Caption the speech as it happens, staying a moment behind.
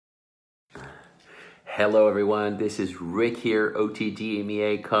Hello everyone, this is Rick here, OTG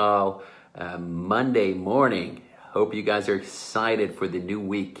EMEA call, Monday morning. Hope you guys are excited for the new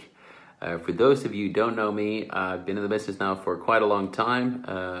week. For those of you who don't know me, I've been in the business now for quite a long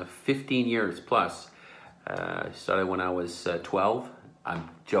time, 15 years plus. Started when I was 12. I'm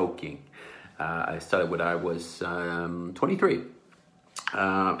joking. I started when I was 23.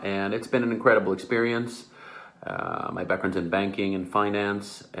 And it's been an incredible experience. My background's in banking and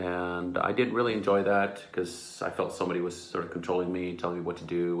finance, and I didn't really enjoy that because I felt somebody was sort of controlling me, telling me what to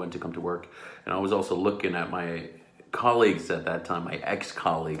do, when to come to work. And I was also looking at my colleagues at that time, my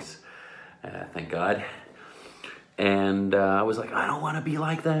ex-colleagues, thank God. And I was like, I don't want to be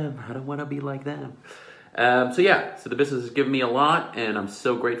like them. I don't want to be like them. So the business has given me a lot, and I'm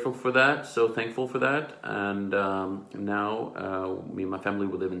so grateful for that, so thankful for that. And now me and my family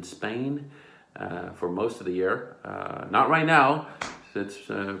will live in Spain for most of the year. Not right now. It's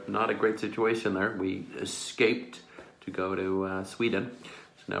not a great situation there. We escaped to go to Sweden,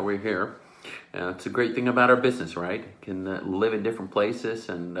 so now we're here. It's a great thing about our business, right? Can live in different places,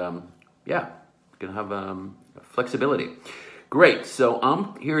 and can have flexibility. Great. So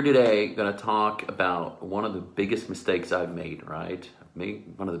I'm here today going to talk about one of the biggest mistakes I've made, right?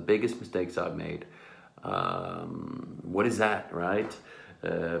 One of the biggest mistakes I've made. What is that, right?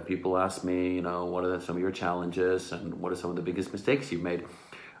 People ask me, what are some of your challenges and what are some of the biggest mistakes you've made?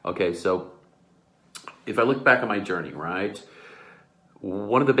 Okay, so if I look back on my journey, right?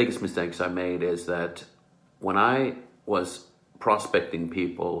 One of the biggest mistakes I made is that when I was prospecting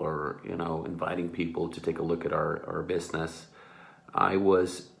people or, inviting people to take a look at our business, I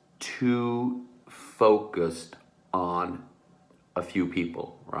was too focused on a few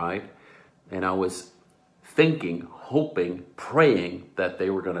people, right? And I was thinking, hoping, praying that they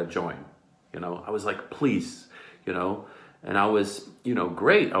were going to join. I was like, please, and I was,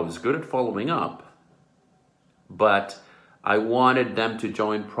 great. I was good at following up, but I wanted them to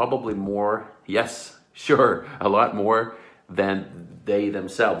join probably more. Yes, sure. A lot more than they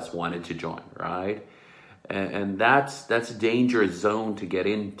themselves wanted to join. Right. And that's a dangerous zone to get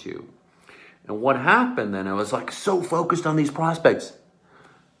into. And what happened then, I was like so focused on these prospects.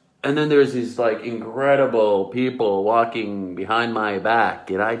 And then there's these like incredible people walking behind my back,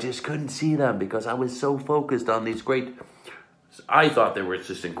 and I just couldn't see them because I was so focused on these great. I thought they were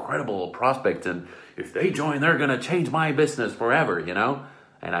just incredible prospects, and if they join, they're gonna change my business forever,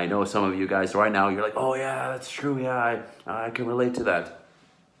 And I know some of you guys right now, you're like, oh yeah, that's true, yeah, I can relate to that.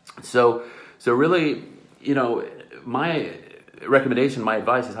 So really, my recommendation, my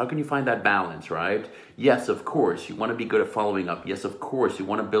advice is how can you find that balance, right? Yes, of course, you want to be good at following up. Yes, of course, you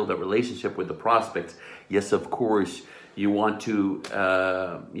want to build a relationship with the prospects. Yes, of course, you want to,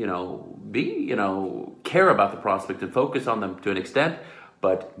 care about the prospect and focus on them to an extent,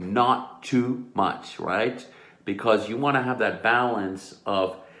 but not too much, right? Because you want to have that balance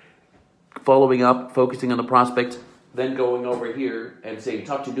of following up, focusing on the prospect, then going over here and saying,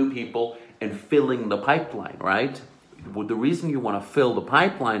 talk to new people and filling the pipeline, right? Well, the reason you want to fill the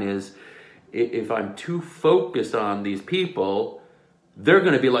pipeline is if I'm too focused on these people, they're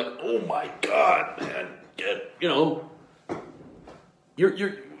going to be like, oh my God, man, you're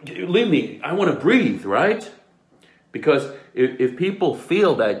leave me. I want to breathe, right? Because if people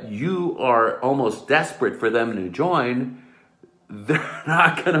feel that you are almost desperate for them to join, they're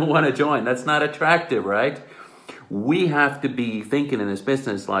not going to want to join. That's not attractive, right? We have to be thinking in this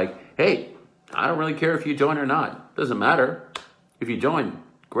business like, hey, I don't really care if you join or not. Doesn't matter. If you join,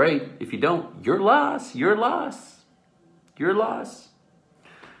 great. If you don't, your loss.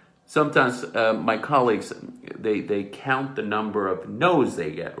 Sometimes my colleagues, they count the number of no's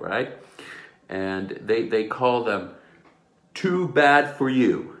they get, right? And they call them too bad for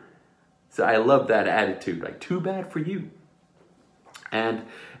you. So I love that attitude, like too bad for you. And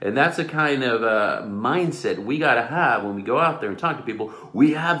that's a kind of mindset we got to have when we go out there and talk to people.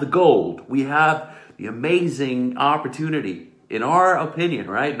 We have the gold. We have the amazing opportunity. In our opinion,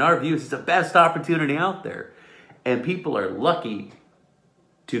 right? In our views, it's the best opportunity out there. And people are lucky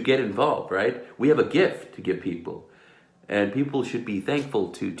to get involved, right? We have a gift to give people. And people should be thankful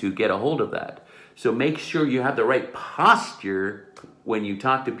to get a hold of that. So make sure you have the right posture when you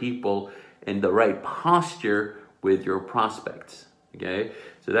talk to people and the right posture with your prospects. Okay,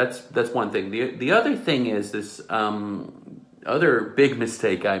 so that's one thing. The other thing is this other big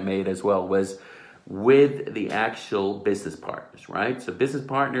mistake I made as well was with the actual business partners, right? So business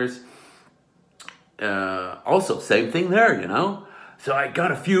partners, also same thing there, So I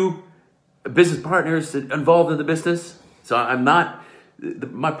got a few business partners involved in the business. So I'm not.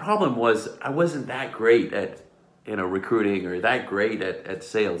 My problem was I wasn't that great at recruiting or that great at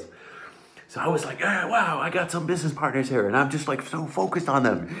sales. So I was like, yeah, wow, I got some business partners here, and I'm just like so focused on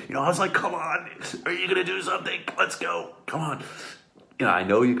them. I was like, come on, are you gonna do something? Let's go, come on. I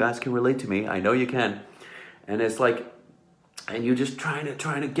know you guys can relate to me. I know you can. And it's like, and you're just trying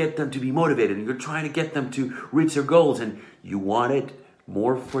to get them to be motivated, and you're trying to get them to reach their goals, and you want it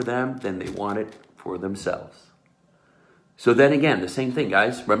more for them than they want it for themselves. So then again, the same thing,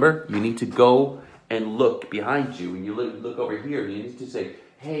 guys. Remember, you need to go and look behind you, and you look over here, and you need to say,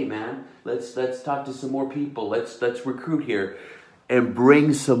 hey man, let's talk to some more people. Let's recruit here and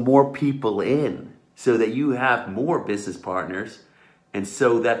bring some more people in so that you have more business partners, and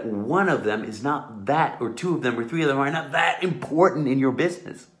so that one of them is not that, or two of them or three of them are not that important in your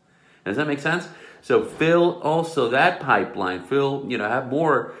business. Does that make sense? So fill also that pipeline. Have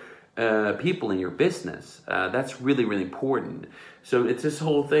more people in your business. That's really, really important. So it's this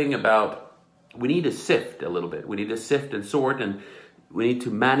whole thing about, we need to sift a little bit. We need to sift and sort, and we need to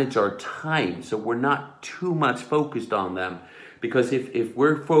manage our time so we're not too much focused on them. Because if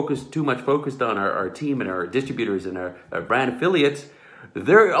we're too much focused on our team and our distributors and our brand affiliates,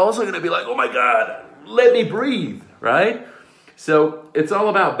 they're also going to be like, oh my God, let me breathe, right? So it's all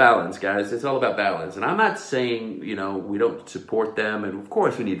about balance, guys. It's all about balance. And I'm not saying, we don't support them. And of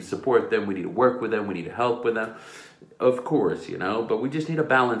course we need to support them. We need to work with them. We need to help with them. Of course, but we just need to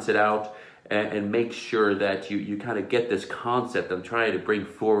balance it out and make sure that you kind of get this concept I'm trying to bring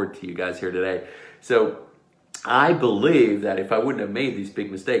forward to you guys here today. So I believe that if I wouldn't have made these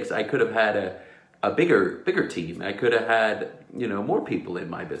big mistakes, I could have had a bigger team. I could have had, more people in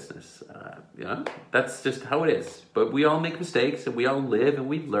my business. That's just how it is. But we all make mistakes, and we all live, and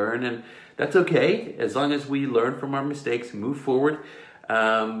we learn, and that's okay as long as we learn from our mistakes and move forward.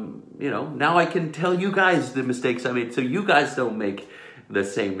 Now I can tell you guys the mistakes I made so you guys don't make the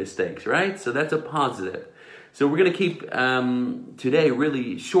same mistakes, right? So that's a positive. So we're going to keep today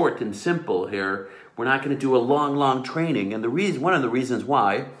really short and simple here. We're not going to do a long training. And one of the reasons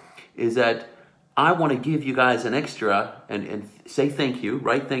why is that I want to give you guys an extra and say thank you,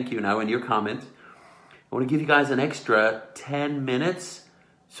 write thank you now in your comments. I want to give you guys an extra 10 minutes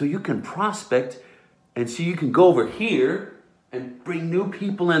so you can prospect, and so you can go over here and bring new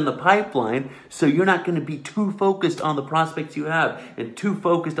people in the pipeline, so you're not going to be too focused on the prospects you have and too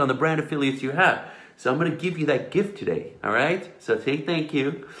focused on the brand affiliates you have. So I'm going to give you that gift today, all right? So say thank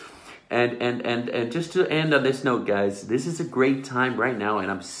you. And just to end on this note, guys, this is a great time right now,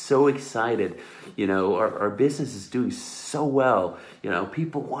 and I'm so excited. Our business is doing so well.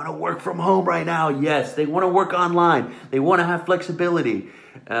 People want to work from home right now. Yes, they want to work online. They want to have flexibility.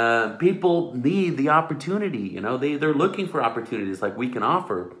 People need the opportunity. They're looking for opportunities like we can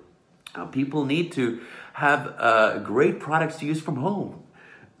offer. People need to have great products to use from home.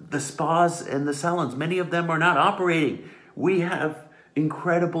 The spas and the salons, many of them are not operating. We have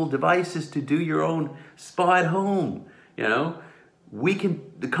incredible devices to do your own spa at home.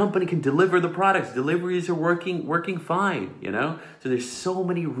 The company can deliver the products. Deliveries are working fine. So there's so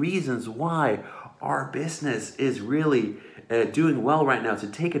many reasons why our business is really doing well right now. So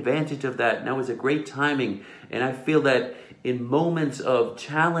take advantage of that. Now is a great timing. And I feel that in moments of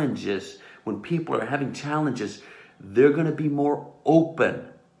challenges, when people are having challenges, they're going to be more open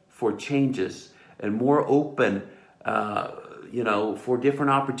for changes and more open for different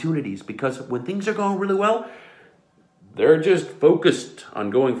opportunities, because when things are going really well, they're just focused on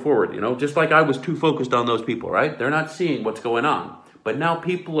going forward, just like I was too focused on those people, right? They're not seeing what's going on. But now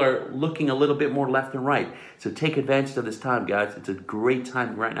people are looking a little bit more left and right. So take advantage of this time, guys. It's a great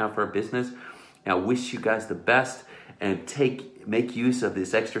time right now for our business. And I wish you guys the best, and make use of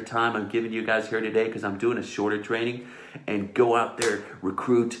this extra time I'm giving you guys here today, because I'm doing a shorter training. And go out there,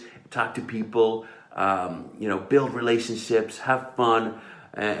 recruit, talk to people, build relationships, have fun,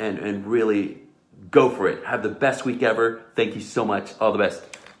 and really go for it. Have the best week ever. Thank you so much. All the best.